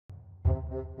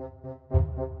The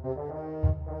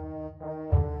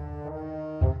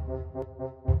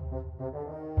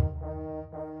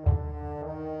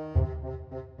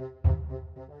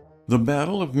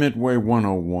Battle of Midway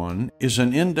 101 is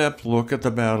an in-depth look at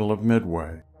the Battle of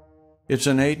Midway. It's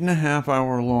an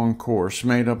 8.5-hour-long course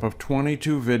made up of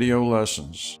 22 video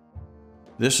lessons.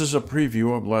 This is a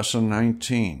preview of Lesson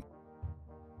 19.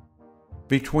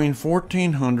 Between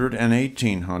 1400 and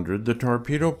 1800, the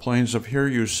torpedo planes of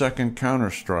Hiryu's second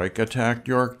counterstrike attacked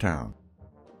Yorktown.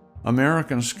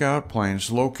 American scout planes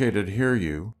located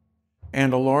Hiryu,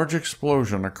 and a large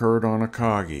explosion occurred on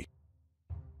Akagi.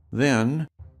 Then,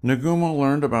 Nagumo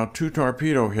learned about 2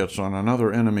 torpedo hits on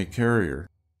another enemy carrier.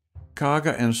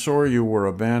 Kaga and Soryu were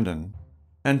abandoned,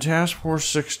 and Task Force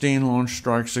 16 launched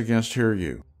strikes against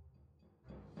Hiryu.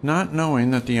 Not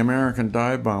knowing that the American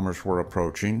dive bombers were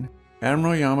approaching,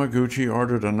 Admiral Yamaguchi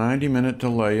ordered a 90-minute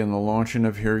delay in the launching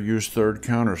of Hiryu's third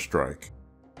counterstrike.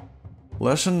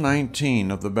 Lesson 19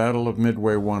 of the Battle of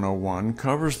Midway 101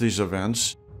 covers these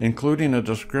events, including a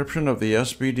description of the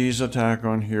SBDs' attack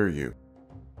on Hiryu.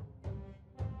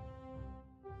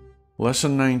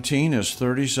 Lesson 19 is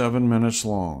 37 minutes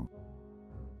long.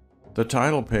 The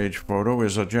title page photo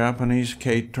is a Japanese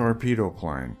Kate torpedo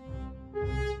plane.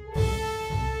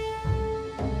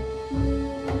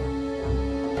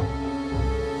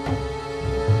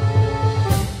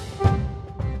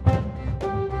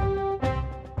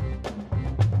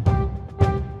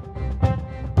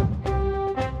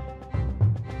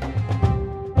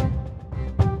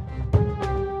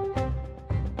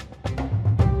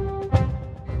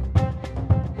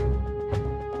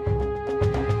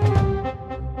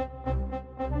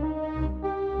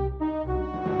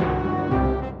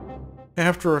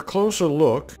 After a closer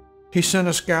look, he sent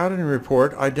a scouting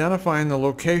report identifying the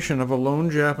location of a lone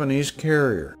Japanese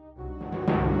carrier.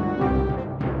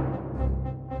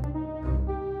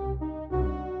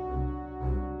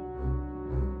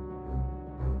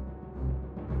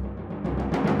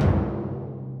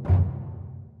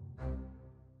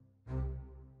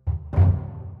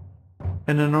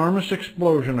 An enormous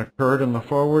explosion occurred in the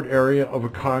forward area of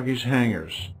Akagi's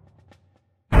hangars.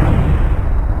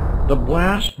 The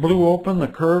blast blew open the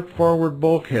curved forward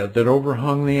bulkhead that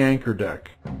overhung the anchor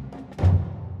deck.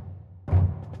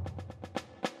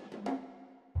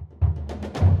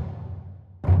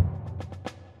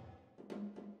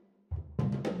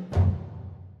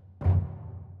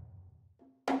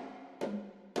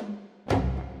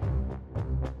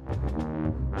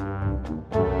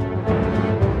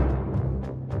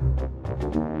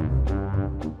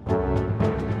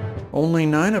 Only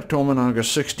 9 of Tomonaga's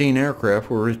 16 aircraft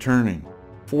were returning,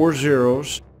 4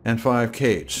 Zeros and 5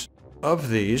 Kates. Of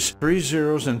these, 3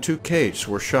 Zeros and 2 Kates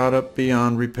were shot up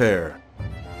beyond repair.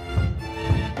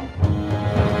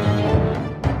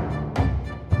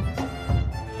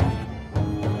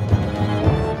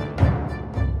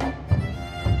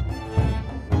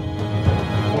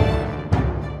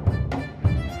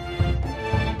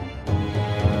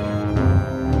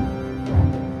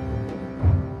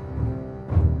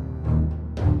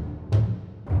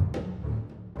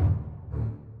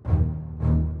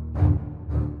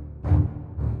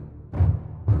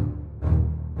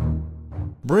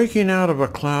 Breaking out of a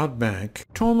cloud bank,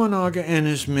 Tomonaga and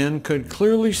his men could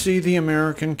clearly see the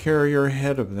American carrier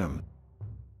ahead of them.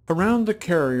 Around the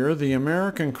carrier, the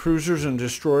American cruisers and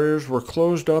destroyers were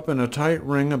closed up in a tight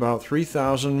ring about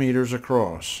 3,000 meters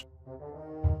across.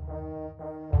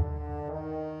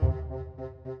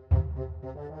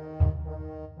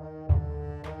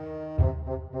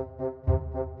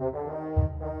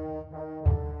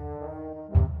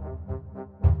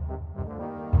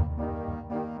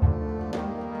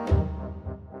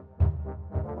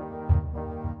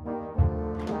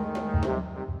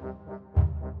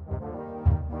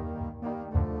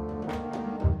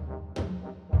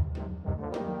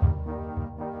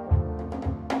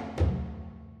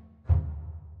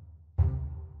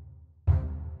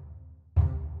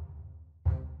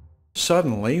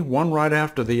 Suddenly, one right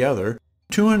after the other,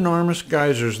 2 enormous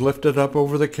geysers lifted up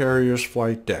over the carrier's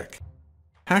flight deck.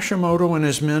 Hashimoto and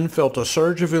his men felt a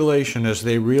surge of elation as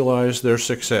they realized their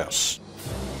success.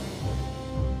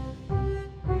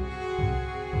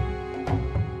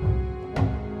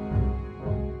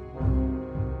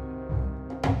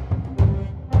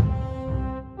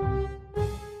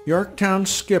 Yorktown's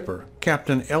skipper,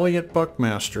 Captain Elliot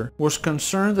Buckmaster, was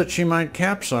concerned that she might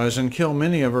capsize and kill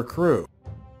many of her crew.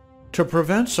 To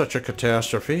prevent such a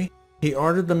catastrophe, he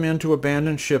ordered the men to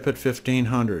abandon ship at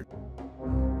 1500.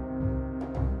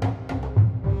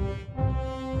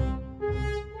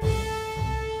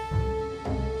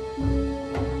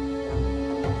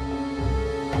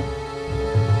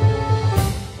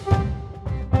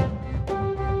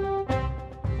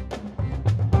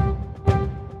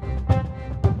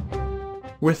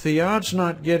 With the odds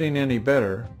not getting any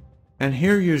better, and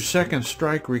Hiryu's second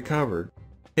strike recovered,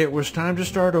 it was time to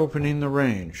start opening the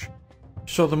range.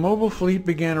 So the mobile fleet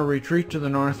began a retreat to the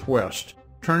northwest,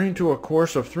 turning to a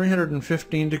course of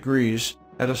 315 degrees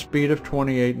at a speed of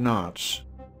 28 knots.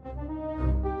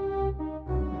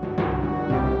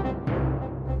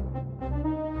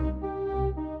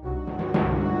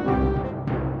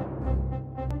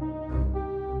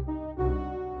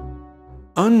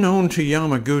 Unknown to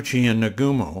Yamaguchi and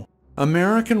Nagumo,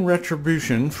 American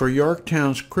retribution for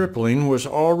Yorktown's crippling was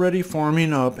already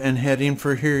forming up and heading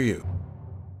for Hiryu.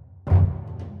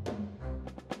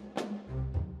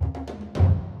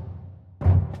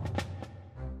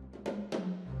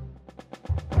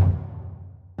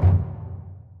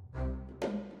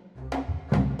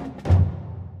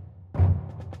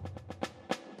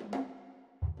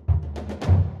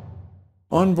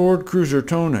 On board cruiser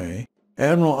Tone,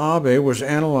 Admiral Abe was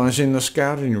analyzing the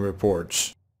scouting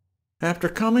reports. After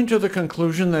coming to the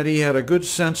conclusion that he had a good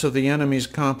sense of the enemy's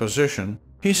composition,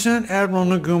 he sent Admiral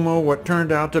Nagumo what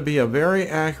turned out to be a very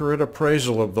accurate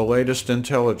appraisal of the latest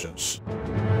intelligence.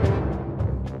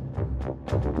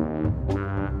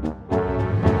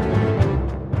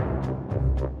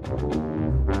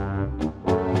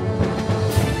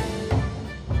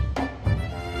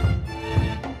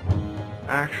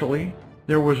 Actually,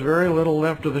 there was very little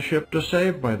left of the ship to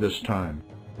save by this time.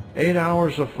 8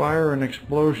 hours of fire and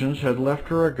explosions had left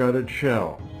her a gutted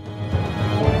shell.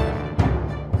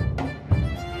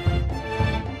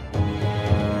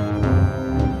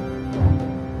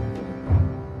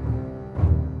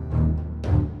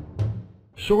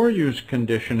 Soryu's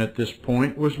condition at this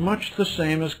point was much the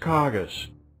same as Kaga's,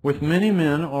 with many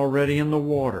men already in the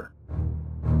water.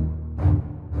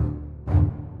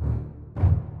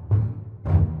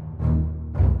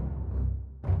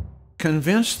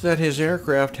 Convinced that his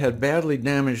aircraft had badly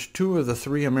damaged 2 of the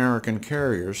 3 American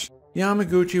carriers,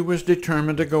 Yamaguchi was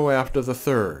determined to go after the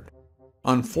 3rd.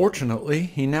 Unfortunately,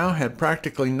 he now had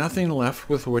practically nothing left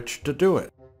with which to do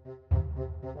it.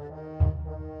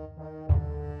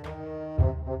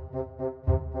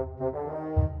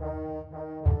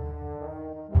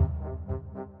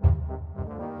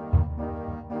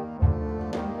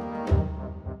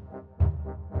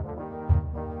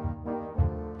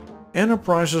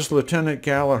 Enterprise's Lieutenant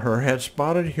Gallagher had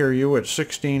spotted Hiryu at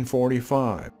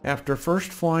 1645, after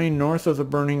first flying north of the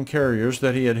burning carriers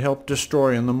that he had helped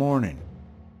destroy in the morning.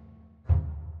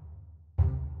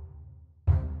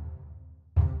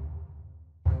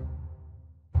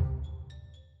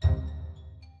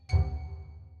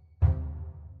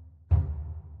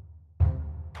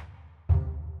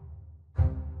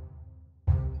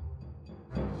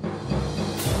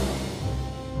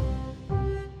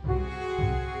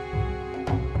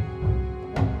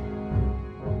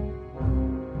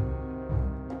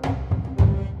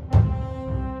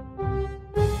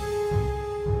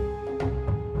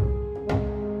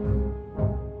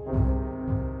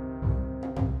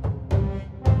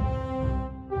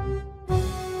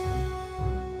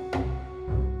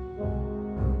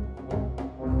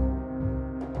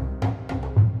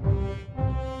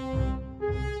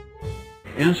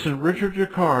 Ensign Richard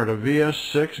Jacquard of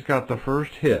VS-6 got the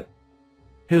first hit.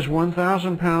 His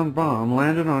 1,000-pound bomb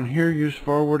landed on Hiryu's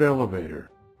forward elevator.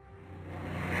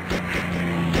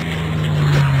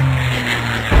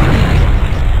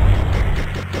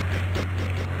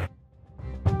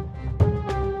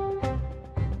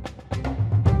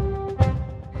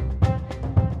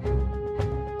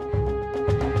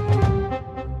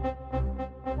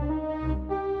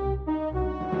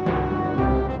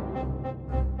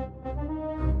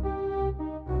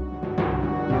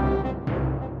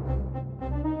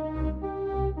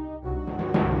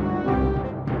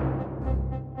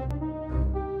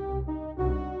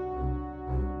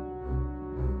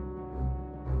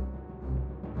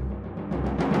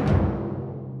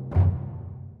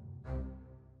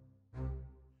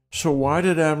 So why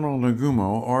did Admiral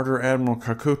Nagumo order Admiral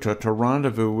Kakuta to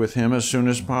rendezvous with him as soon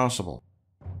as possible?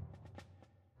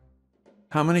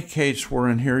 How many Kates were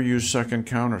in Hiryu's second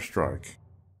counterstrike?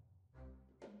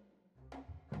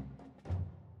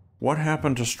 What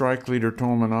happened to strike leader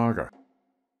Tominaga?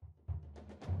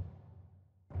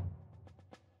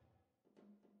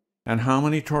 And how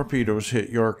many torpedoes hit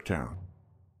Yorktown?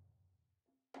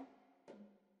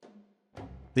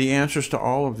 The answers to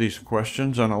all of these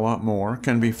questions and a lot more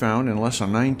can be found in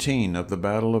Lesson 19 of the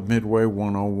Battle of Midway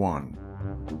 101.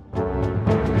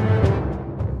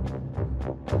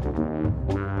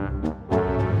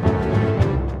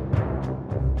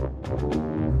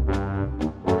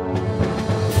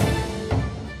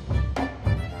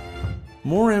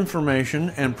 More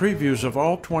information and previews of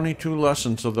all 22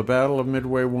 lessons of the Battle of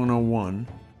Midway 101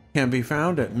 can be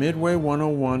found at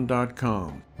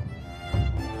midway101.com.